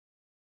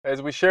As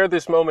we share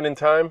this moment in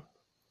time,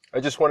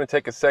 I just want to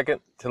take a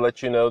second to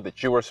let you know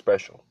that you are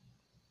special.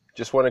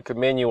 Just want to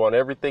commend you on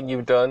everything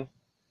you've done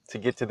to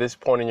get to this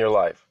point in your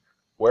life,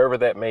 wherever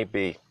that may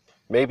be.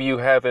 Maybe you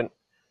haven't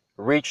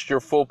reached your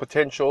full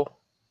potential,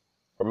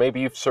 or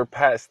maybe you've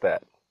surpassed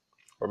that,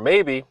 or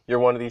maybe you're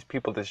one of these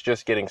people that's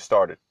just getting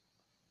started.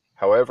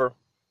 However,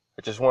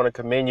 I just want to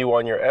commend you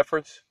on your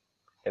efforts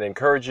and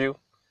encourage you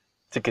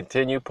to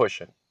continue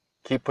pushing.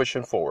 Keep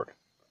pushing forward.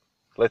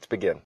 Let's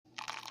begin.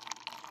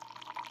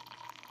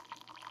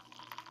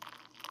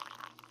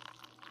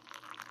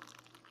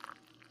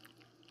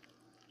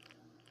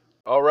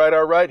 All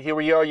right. Here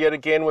we are yet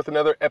again with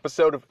another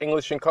episode of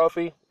English and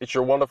Coffee. It's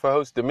your wonderful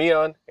host,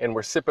 Demian, and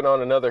we're sipping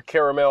on another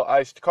caramel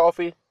iced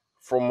coffee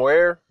from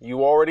where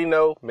you already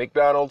know,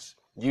 McDonald's,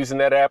 using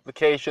that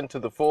application to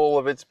the full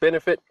of its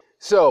benefit.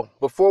 So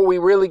before we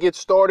really get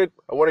started,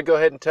 I want to go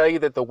ahead and tell you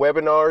that the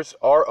webinars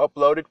are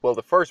uploaded. Well,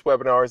 the first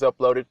webinar is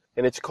uploaded,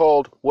 and it's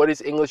called What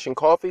is English and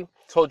Coffee?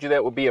 I told you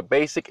that would be a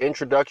basic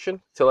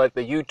introduction to let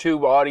the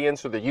YouTube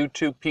audience or the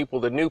YouTube people,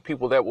 the new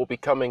people that will be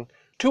coming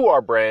to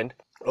our brand,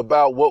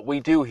 about what we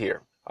do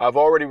here. I've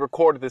already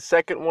recorded the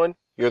second one.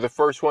 You're the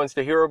first ones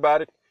to hear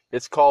about it.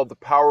 It's called The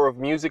Power of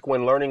Music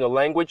When Learning a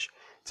Language.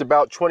 It's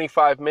about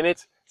 25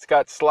 minutes. It's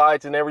got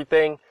slides and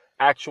everything,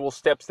 actual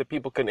steps that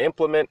people can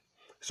implement.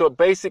 So it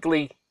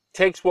basically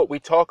takes what we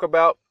talk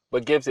about,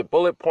 but gives it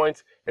bullet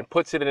points and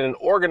puts it in an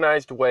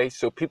organized way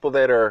so people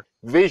that are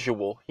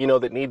visual,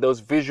 that need those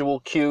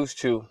visual cues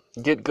to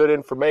get good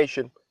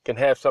information, can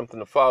have something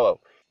to follow.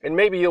 And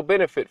maybe you'll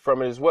benefit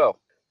from it as well.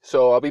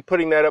 So I'll be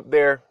putting that up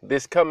there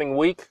this coming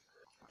week.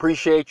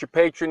 Appreciate your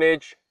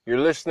patronage, your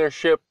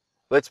listenership.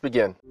 Let's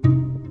begin.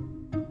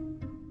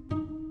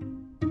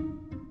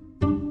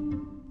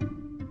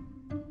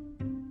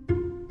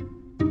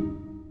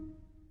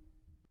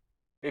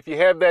 If you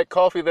have that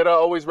coffee that I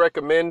always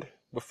recommend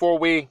before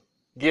we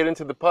get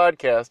into the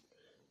podcast,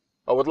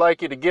 I would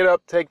like you to get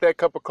up, take that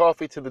cup of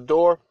coffee to the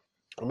door,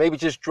 or maybe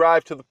just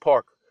drive to the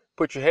park.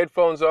 Put your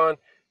headphones on,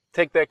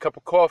 take that cup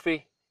of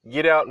coffee,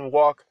 get out and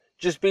walk.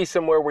 Just be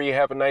somewhere where you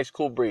have a nice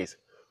cool breeze.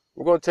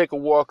 We're going to take a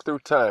walk through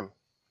time.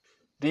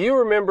 Do you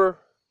remember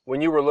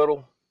when you were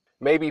little,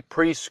 maybe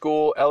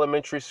preschool,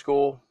 elementary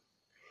school,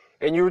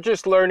 and you were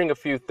just learning a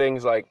few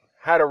things like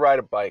how to ride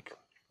a bike,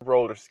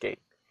 roller skate,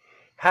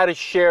 how to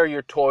share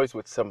your toys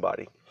with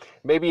somebody.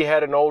 Maybe you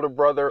had an older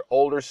brother,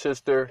 older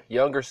sister,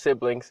 younger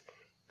siblings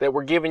that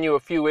were giving you a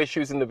few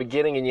issues in the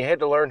beginning and you had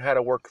to learn how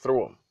to work through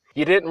them.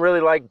 You didn't really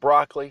like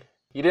broccoli.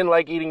 You didn't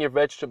like eating your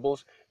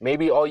vegetables.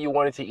 Maybe all you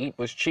wanted to eat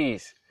was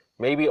cheese.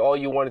 Maybe all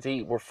you wanted to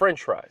eat were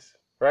French fries,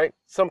 right?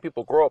 Some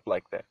people grow up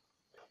like that.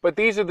 But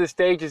these are the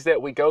stages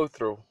that we go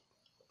through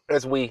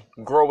as we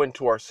grow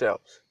into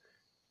ourselves.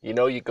 You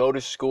go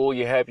to school,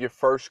 you have your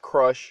first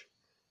crush,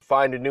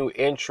 find a new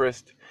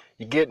interest,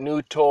 you get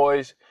new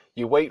toys,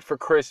 you wait for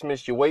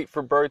Christmas, you wait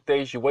for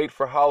birthdays, you wait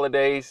for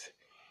holidays.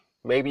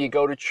 Maybe you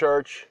go to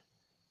church,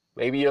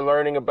 maybe you're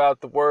learning about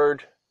the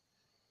word,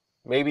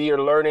 maybe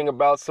you're learning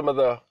about some of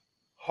the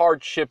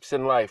hardships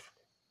in life.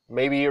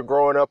 Maybe you're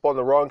growing up on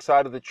the wrong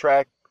side of the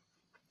track,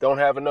 don't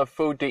have enough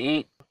food to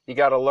eat. You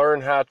got to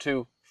learn how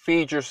to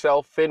feed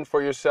yourself, fend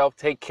for yourself,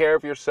 take care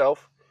of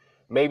yourself.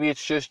 Maybe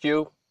it's just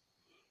you.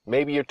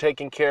 Maybe you're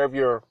taking care of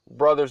your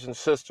brothers and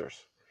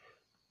sisters.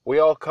 We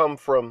all come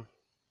from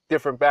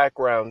different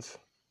backgrounds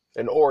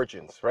and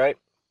origins, right?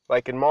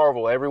 Like in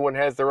Marvel, everyone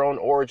has their own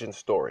origin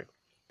story.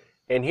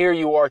 And here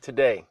you are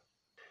today.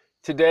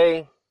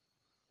 Today,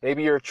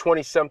 maybe you're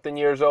 20-something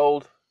years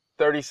old,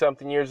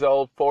 30-something years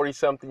old,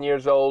 40-something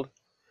years old,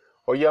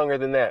 or younger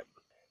than that.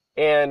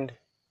 And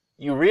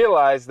you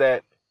realize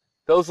that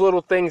those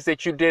little things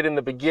that you did in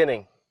the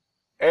beginning,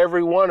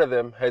 every one of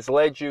them has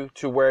led you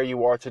to where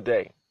you are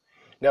today.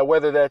 Now,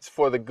 whether that's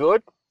for the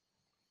good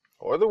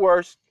or the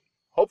worst,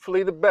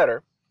 hopefully the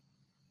better,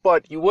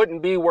 but you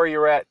wouldn't be where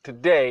you're at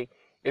today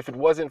if it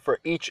wasn't for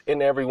each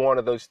and every one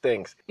of those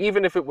things.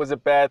 Even if it was a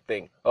bad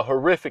thing, a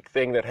horrific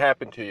thing that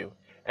happened to you,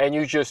 and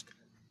you just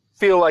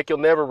feel like you'll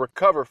never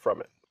recover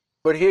from it.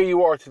 But here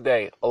you are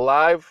today,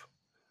 alive.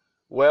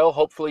 Well,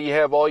 hopefully you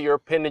have all your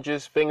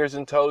appendages, fingers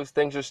and toes,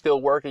 things are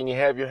still working, you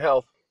have your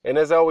health. And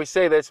as I always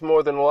say, that's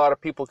more than a lot of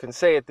people can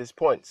say at this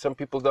point. Some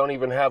people don't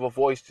even have a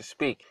voice to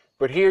speak.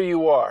 But here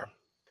you are,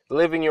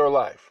 living your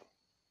life.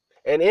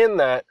 And in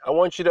that, I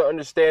want you to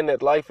understand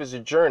that life is a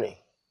journey.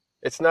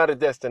 It's not a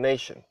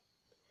destination.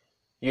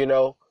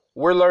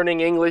 We're learning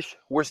English,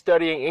 we're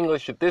studying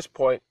English at this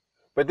point,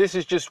 but this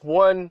is just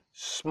one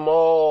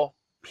small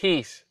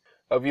piece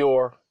of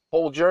your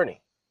whole journey,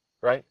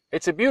 right?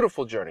 It's a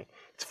beautiful journey.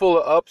 It's full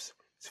of ups,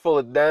 it's full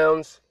of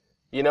downs.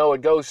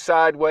 It goes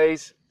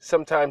sideways.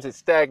 Sometimes it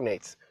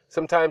stagnates.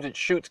 Sometimes it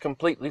shoots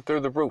completely through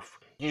the roof.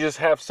 You just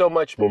have so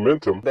much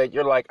momentum that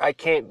you're like, I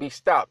can't be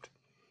stopped.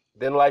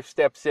 Then life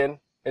steps in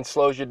and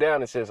slows you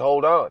down and says,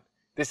 hold on.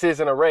 This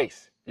isn't a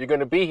race. You're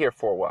going to be here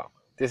for a while.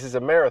 This is a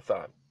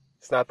marathon.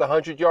 It's not the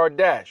 100-yard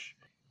dash.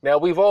 Now,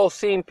 we've all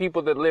seen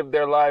people that live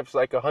their lives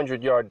like a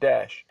 100-yard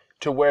dash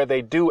to where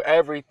they do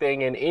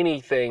everything and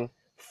anything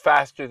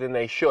faster than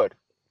they should.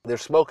 They're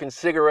smoking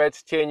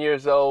cigarettes 10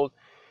 years old.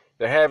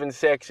 They're having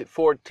sex at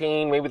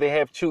 14. Maybe they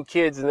have 2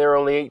 kids and they're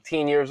only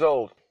 18 years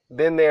old.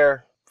 Then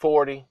they're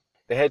 40.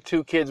 They had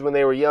 2 kids when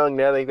they were young.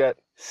 Now they've got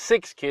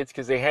 6 kids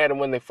because they had them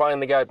when they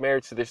finally got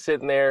married. So they're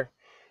sitting there.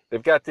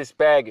 They've got this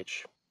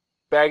baggage.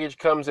 Baggage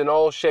comes in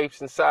all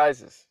shapes and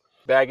sizes.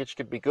 Baggage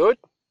could be good,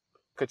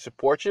 could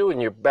support you. In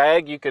your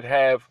bag, you could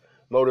have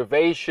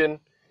motivation,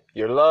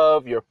 your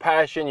love, your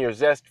passion, your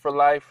zest for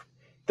life,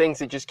 things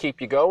that just keep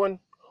you going.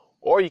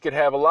 Or you could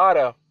have a lot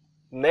of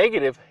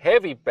negative,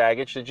 heavy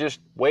baggage that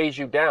just weighs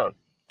you down,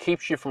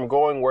 keeps you from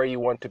going where you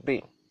want to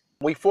be.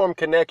 We form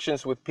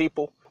connections with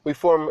people. We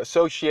form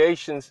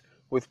associations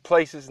with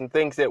places and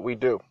things that we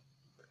do.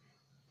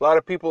 A lot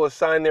of people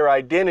assign their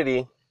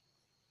identity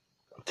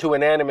to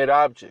inanimate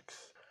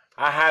objects.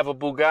 I have a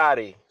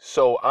Bugatti,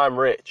 so I'm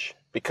rich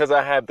because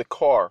I have the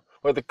car,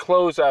 or the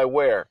clothes I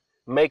wear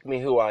make me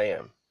who I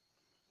am.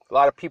 A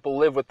lot of people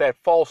live with that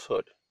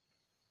falsehood,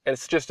 and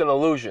it's just an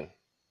illusion.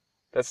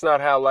 That's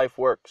not how life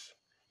works.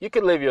 You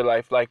can live your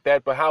life like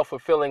that, but how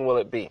fulfilling will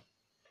it be?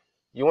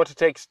 You want to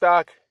take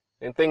stock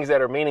in things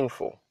that are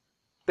meaningful.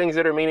 Things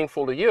that are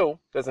meaningful to you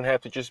doesn't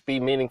have to just be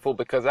meaningful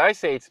because I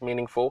say it's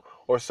meaningful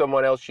or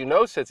someone else you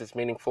know says it's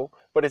meaningful,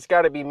 but it's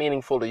got to be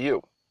meaningful to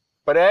you.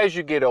 But as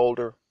you get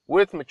older,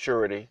 with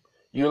maturity,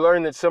 you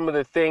learn that some of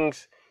the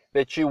things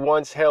that you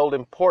once held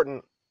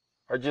important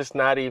are just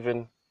not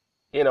even,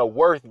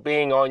 worth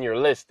being on your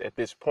list at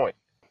this point.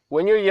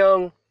 When you're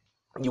young,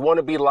 you want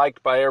to be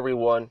liked by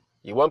everyone.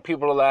 You want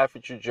people to laugh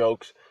at your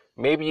jokes.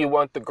 Maybe you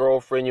want the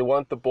girlfriend, you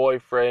want the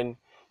boyfriend.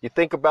 You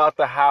think about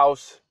the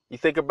house, you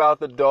think about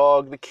the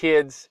dog, the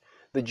kids,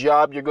 the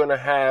job you're going to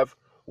have,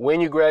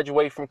 when you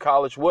graduate from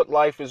college, what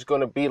life is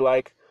going to be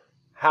like,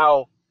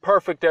 how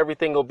perfect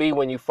everything will be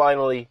when you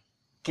finally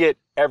get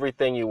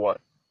everything you want.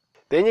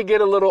 Then you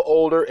get a little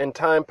older and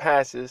time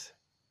passes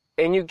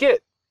and you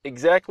get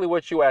exactly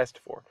what you asked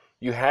for.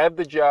 You have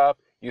the job,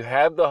 you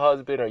have the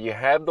husband, or you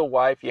have the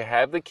wife, you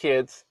have the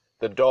kids,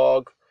 the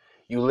dog,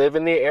 you live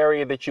in the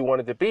area that you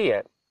wanted to be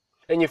at,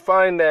 and you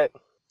find that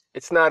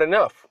it's not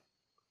enough.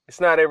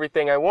 It's not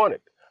everything I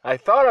wanted. I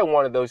thought I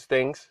wanted those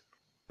things,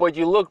 but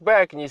you look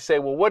back and you say,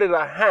 well, what did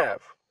I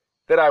have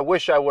that I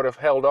wish I would have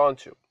held on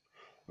to?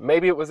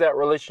 Maybe it was that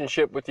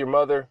relationship with your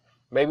mother.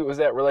 Maybe it was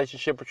that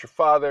relationship with your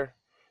father,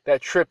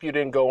 that trip you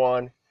didn't go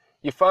on.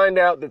 You find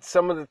out that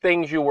some of the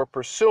things you were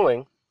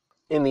pursuing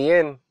in the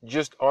end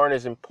just aren't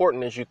as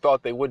important as you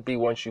thought they would be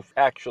once you've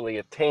actually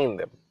attained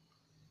them.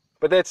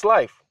 But that's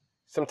life.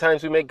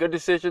 Sometimes we make good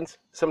decisions,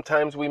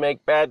 sometimes we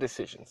make bad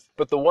decisions.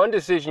 But the one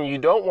decision you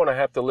don't want to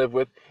have to live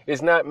with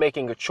is not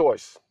making a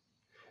choice,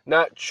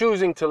 not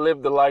choosing to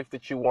live the life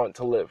that you want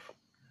to live.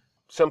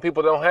 Some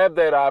people don't have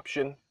that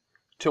option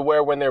to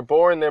where when they're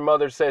born, their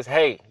mother says,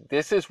 hey,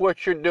 this is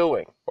what you're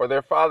doing. Or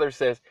their father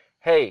says,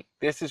 hey,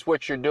 this is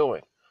what you're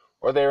doing.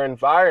 Or their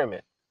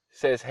environment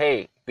says,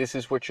 hey, this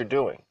is what you're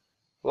doing.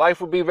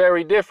 Life would be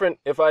very different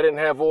if I didn't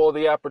have all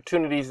the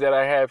opportunities that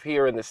I have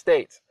here in the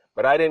States.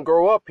 But I didn't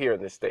grow up here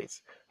in the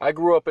States. I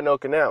grew up in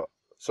Okinawa.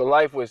 So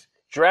life was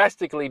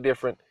drastically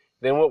different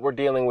than what we're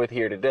dealing with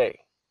here today.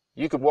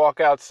 You could walk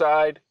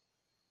outside,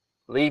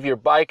 leave your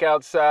bike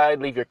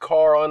outside, leave your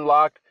car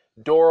unlocked,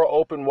 door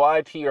open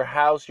wide to your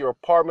house, your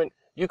apartment.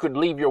 You could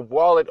leave your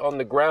wallet on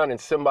the ground and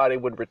somebody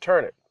would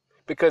return it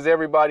because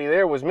everybody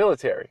there was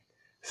military.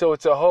 So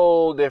it's a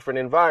whole different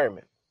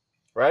environment,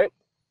 right?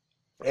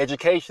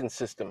 Education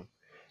system.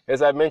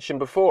 As I mentioned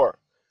before,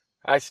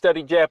 I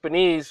studied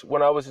Japanese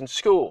when I was in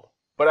school,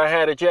 but I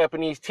had a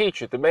Japanese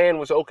teacher. The man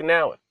was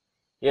Okinawan,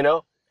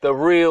 the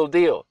real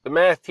deal. The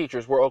math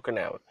teachers were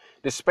Okinawan.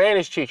 The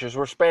Spanish teachers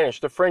were Spanish.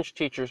 The French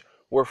teachers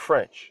were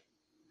French.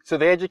 So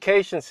the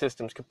education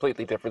system's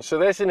completely different. So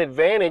that's an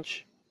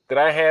advantage that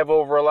I have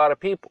over a lot of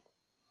people.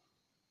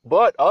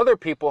 But other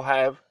people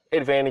have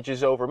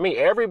advantages over me.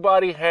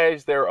 Everybody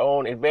has their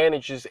own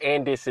advantages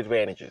and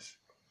disadvantages.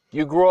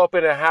 You grow up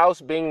in a house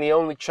being the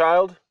only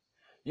child.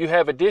 You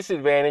have a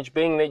disadvantage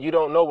being that you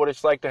don't know what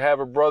it's like to have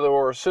a brother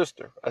or a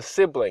sister, a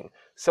sibling,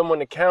 someone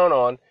to count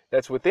on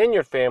that's within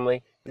your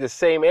family, the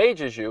same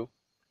age as you,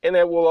 and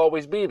that will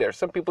always be there.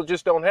 Some people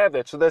just don't have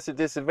that, so that's a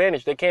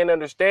disadvantage. They can't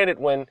understand it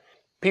when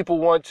people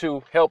want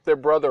to help their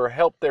brother or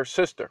help their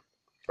sister,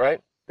 right?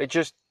 They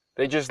just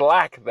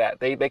lack that.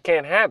 They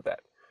can't have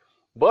that.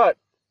 But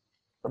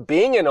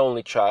being an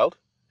only child,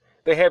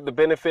 they have the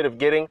benefit of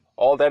getting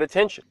all that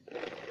attention.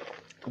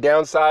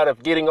 Downside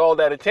of getting all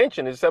that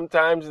attention is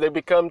sometimes they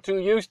become too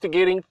used to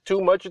getting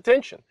too much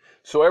attention.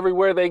 So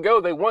everywhere they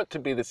go, they want to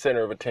be the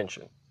center of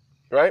attention,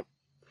 right?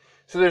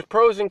 So there's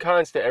pros and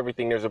cons to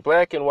everything. There's a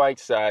black and white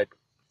side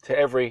to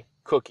every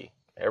cookie.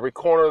 Every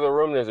corner of the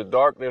room, there's a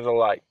dark, there's a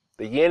light.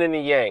 The yin and the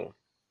yang.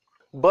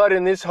 But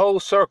in this whole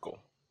circle,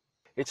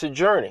 it's a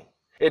journey.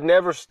 It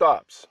never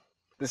stops.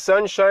 The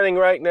sun's shining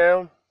right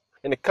now.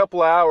 In a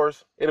couple of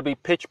hours, it'll be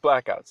pitch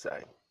black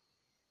outside,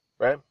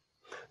 right?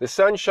 The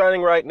sun's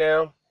shining right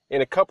now.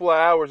 In a couple of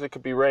hours, it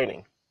could be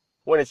raining.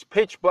 When it's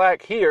pitch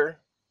black here,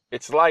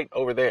 it's light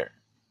over there.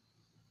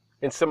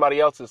 In somebody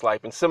else's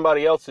life, in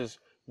somebody else's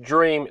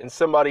dream, in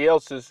somebody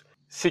else's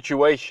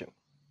situation.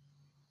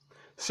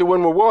 So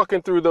when we're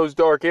walking through those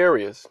dark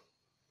areas,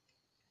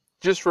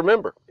 just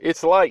remember,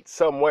 it's light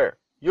somewhere.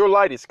 Your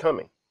light is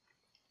coming.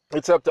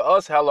 It's up to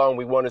us how long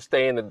we want to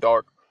stay in the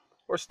dark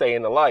or stay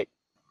in the light.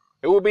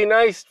 It would be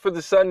nice for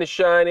the sun to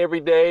shine every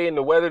day and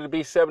the weather to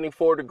be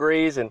 74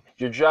 degrees and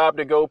your job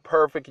to go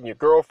perfect and your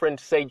girlfriend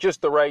to say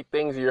just the right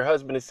things or your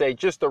husband to say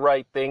just the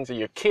right things or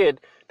your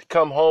kid to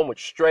come home with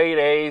straight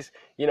A's,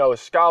 a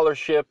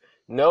scholarship,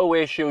 no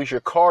issues, your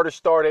car to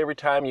start every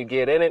time you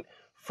get in it,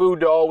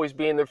 food to always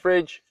be in the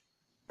fridge.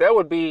 That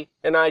would be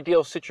an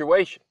ideal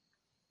situation.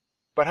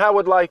 But how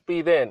would life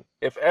be then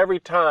if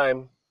every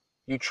time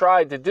you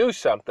tried to do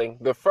something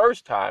the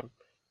first time,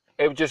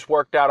 it just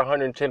worked out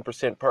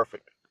 110%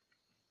 perfect?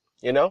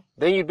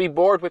 Then you'd be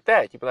bored with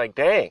that. You'd be like,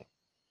 dang,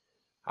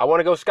 I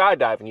want to go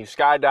skydiving. You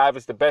skydive,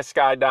 it's the best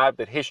skydive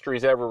that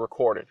history's ever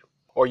recorded.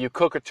 Or you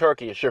cook a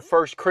turkey. It's your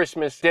first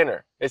Christmas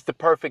dinner. It's the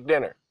perfect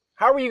dinner.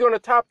 How are you going to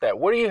top that?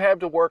 What do you have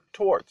to work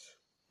towards,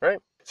 right?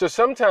 So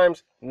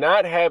sometimes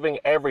not having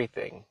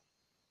everything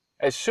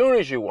as soon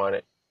as you want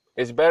it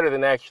is better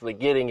than actually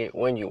getting it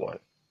when you want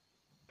it.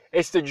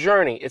 It's the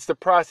journey. It's the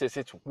process.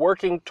 It's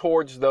working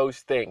towards those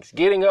things.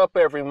 Getting up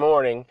every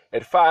morning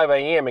at 5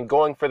 a.m. and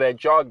going for that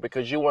jog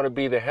because you want to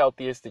be the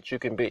healthiest that you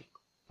can be.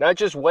 Not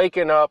just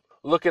waking up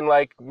looking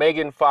like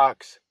Megan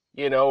Fox,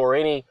 or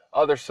any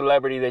other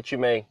celebrity that you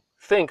may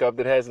think of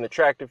that has an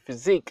attractive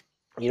physique,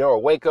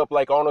 or wake up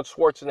like Arnold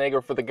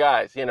Schwarzenegger for the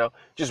guys,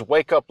 just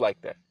wake up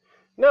like that.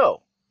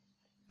 No,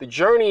 the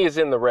journey is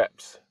in the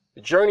reps.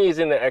 The journey is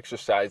in the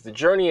exercise. The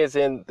journey is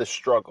in the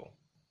struggle.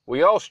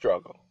 We all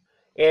struggle.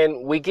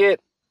 And we get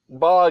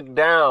bogged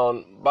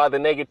down by the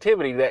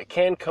negativity that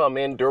can come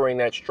in during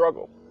that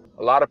struggle.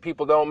 A lot of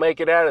people don't make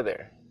it out of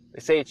there.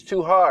 They say it's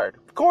too hard.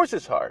 Of course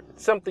it's hard.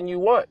 It's something you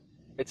want.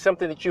 It's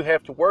something that you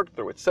have to work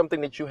through. It's something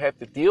that you have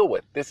to deal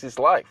with. This is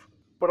life.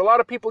 But a lot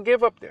of people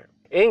give up there.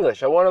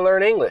 English, I want to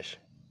learn English.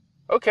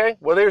 Okay,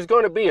 well, there's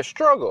going to be a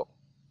struggle.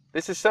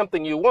 This is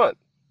something you want.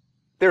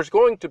 There's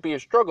going to be a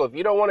struggle. If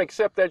you don't want to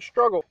accept that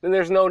struggle, then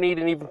there's no need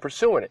in even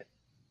pursuing it.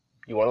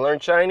 You want to learn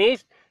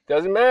Chinese?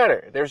 Doesn't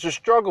matter. There's a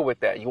struggle with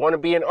that. You want to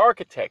be an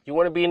architect. You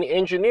want to be an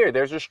engineer.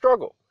 There's a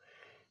struggle.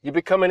 You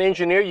become an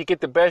engineer. You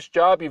get the best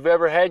job you've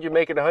ever had. You're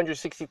making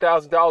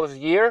 $160,000 a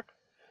year,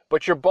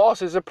 but your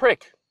boss is a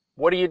prick.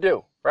 What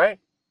do, right?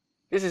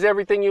 This is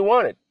everything you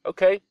wanted.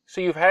 Okay,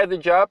 so you've had the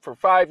job for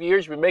 5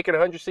 years. You've been making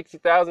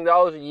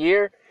 $160,000 a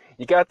year.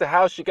 You got the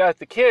house. You got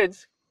the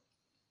kids,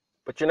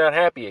 but you're not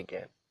happy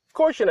again. Of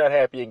course you're not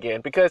happy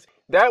again because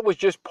that was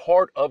just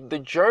part of the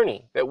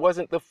journey. That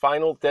wasn't the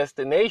final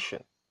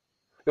destination.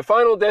 The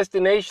final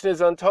destination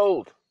is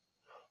untold.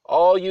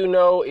 All you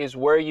know is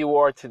where you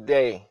are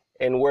today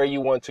and where you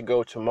want to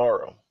go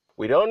tomorrow.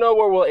 We don't know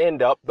where we'll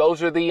end up.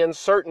 Those are the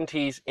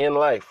uncertainties in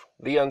life,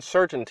 the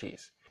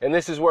uncertainties. And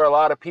this is where a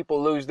lot of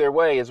people lose their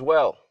way as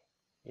well.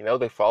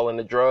 They fall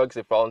into drugs,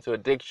 they fall into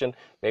addiction.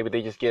 Maybe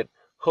they just get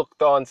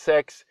hooked on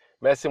sex,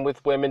 messing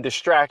with women,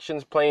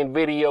 distractions, playing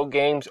video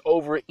games,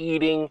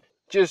 overeating,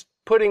 just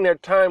putting their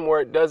time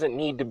where it doesn't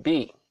need to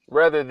be,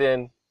 rather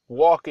than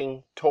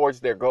walking towards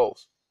their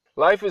goals.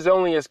 Life is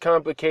only as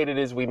complicated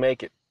as we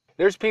make it.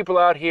 There's people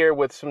out here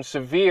with some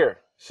severe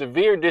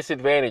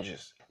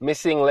disadvantages.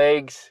 Missing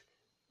legs,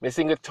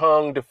 missing a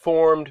tongue,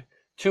 deformed,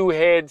 2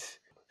 heads,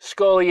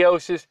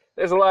 scoliosis.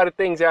 There's a lot of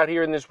things out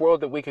here in this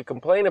world that we could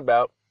complain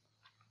about,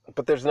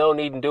 but there's no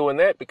need in doing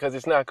that because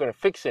it's not going to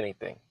fix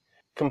anything.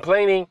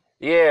 Complaining,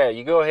 yeah,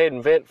 you go ahead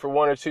and vent for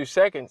 1 or 2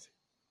 seconds,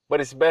 but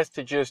it's best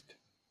to just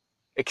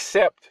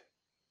accept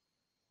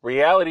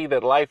reality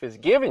that life has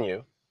given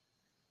you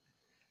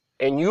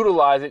and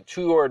utilize it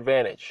to your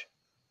advantage.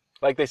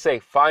 Like they say,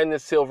 find the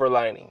silver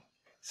lining.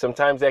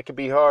 Sometimes that can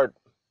be hard.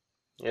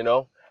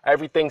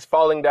 Everything's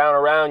falling down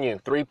around you.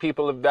 3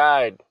 people have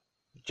died.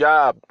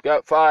 Job,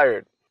 got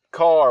fired.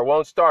 Car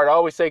won't start. I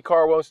always say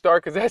car won't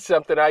start because that's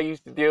something I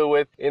used to deal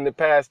with in the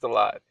past a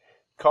lot.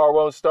 Car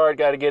won't start,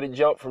 got to get a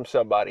jump from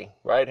somebody,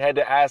 right? Had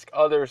to ask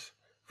others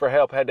for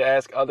help, had to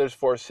ask others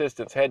for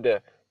assistance, had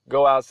to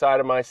go outside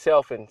of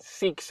myself and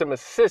seek some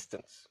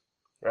assistance,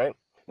 right?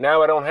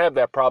 Now I don't have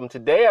that problem.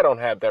 Today I don't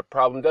have that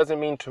problem. Doesn't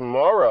mean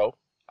tomorrow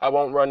I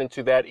won't run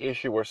into that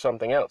issue or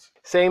something else.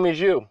 Same as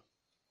you.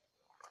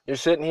 You're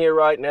sitting here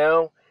right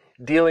now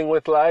dealing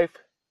with life.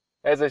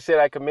 As I said,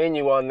 I commend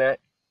you on that.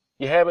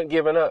 You haven't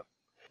given up.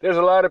 There's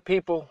a lot of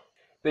people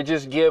that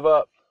just give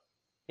up,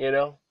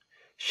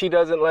 She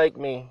doesn't like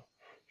me.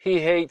 He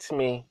hates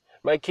me.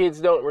 My kids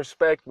don't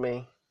respect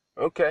me.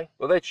 Okay,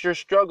 well, that's your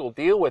struggle.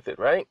 Deal with it,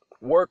 right?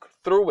 Work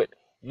through it.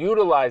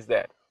 Utilize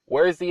that.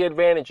 Where's the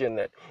advantage in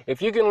that?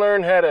 If you can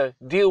learn how to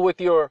deal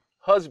with your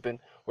husband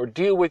or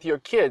deal with your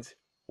kids,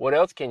 what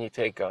else can you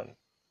take on?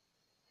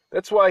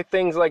 That's why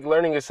things like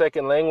learning a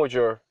second language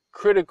are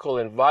critical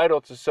and vital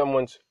to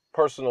someone's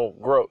personal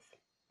growth.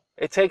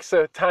 It takes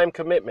a time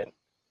commitment.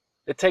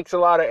 It takes a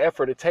lot of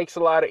effort. It takes a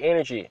lot of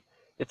energy.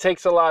 It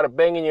takes a lot of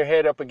banging your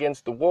head up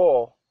against the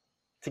wall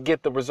to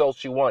get the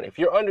results you want. If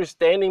you're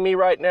understanding me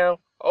right now,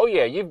 oh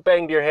yeah, you've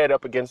banged your head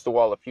up against the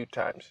wall a few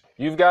times.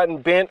 You've gotten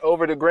bent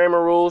over the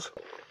grammar rules.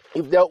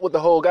 You've dealt with the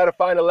whole got to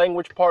find a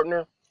language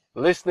partner,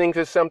 listening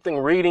to something,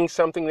 reading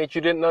something that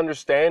you didn't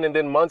understand, and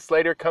then months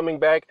later coming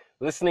back,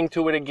 listening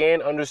to it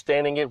again,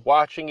 understanding it,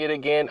 watching it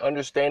again,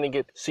 understanding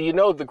it. So you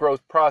know the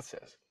growth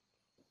process.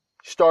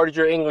 Started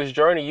your English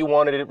journey, you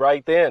wanted it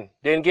right then.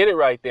 Didn't get it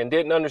right then,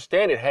 didn't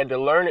understand it, had to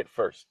learn it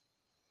first.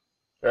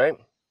 Right?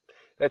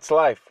 That's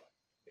life.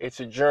 It's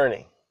a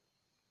journey.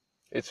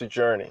 It's a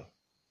journey.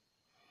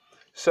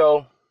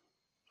 So,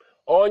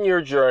 on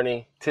your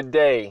journey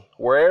today,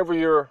 wherever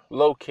you're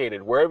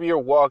located, wherever you're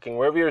walking,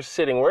 wherever you're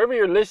sitting, wherever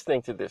you're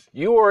listening to this,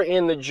 you are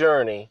in the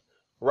journey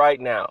right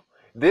now.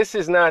 This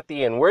is not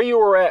the end. Where you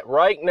are at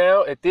right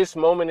now, at this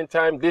moment in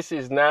time, this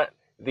is not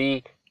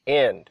the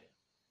end.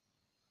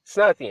 It's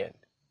not the end.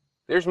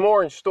 There's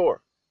more in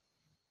store.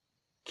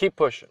 Keep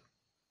pushing.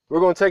 We're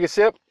going to take a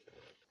sip,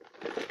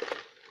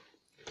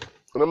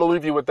 and I'm going to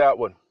leave you with that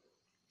one.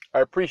 I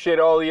appreciate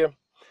all of you.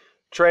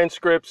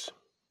 Transcripts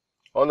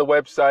on the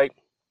website.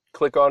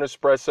 Click on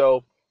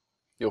Espresso.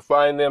 You'll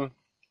find them.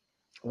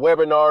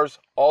 Webinars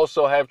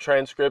also have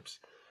transcripts.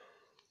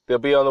 They'll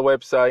be on the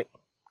website.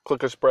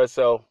 Click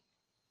Espresso.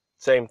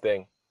 Same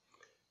thing.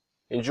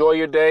 Enjoy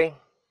your day,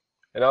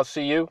 and I'll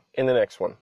see you in the next one.